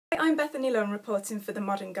I'm Bethany Lunn reporting for the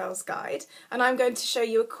Modern Girls Guide, and I'm going to show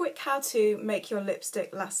you a quick how to make your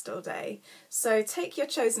lipstick last all day. So take your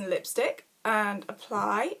chosen lipstick and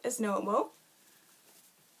apply as normal.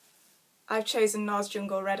 I've chosen NARS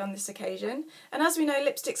Jungle Red on this occasion, and as we know,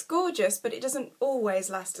 lipstick's gorgeous, but it doesn't always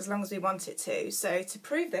last as long as we want it to. So to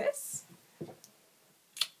prove this,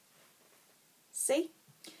 see?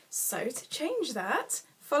 So to change that,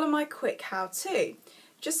 follow my quick how-to.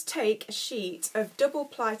 Just take a sheet of double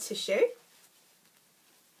ply tissue,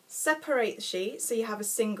 separate the sheet so you have a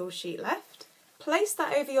single sheet left, place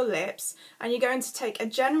that over your lips, and you're going to take a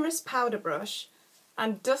generous powder brush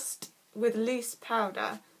and dust with loose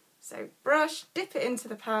powder. So brush, dip it into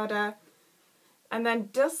the powder, and then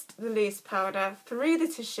dust the loose powder through the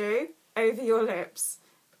tissue over your lips.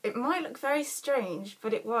 It might look very strange,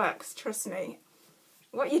 but it works, trust me.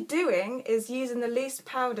 What you're doing is using the loose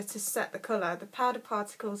powder to set the colour. The powder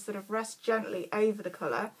particles sort of rest gently over the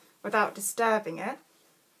colour without disturbing it,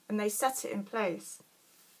 and they set it in place,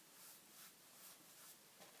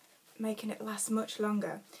 making it last much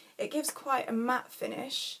longer. It gives quite a matte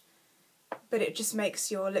finish, but it just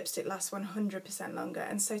makes your lipstick last 100% longer.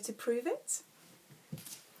 And so to prove it,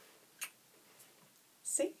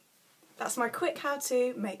 see? That's my quick how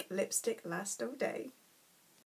to make lipstick last all day.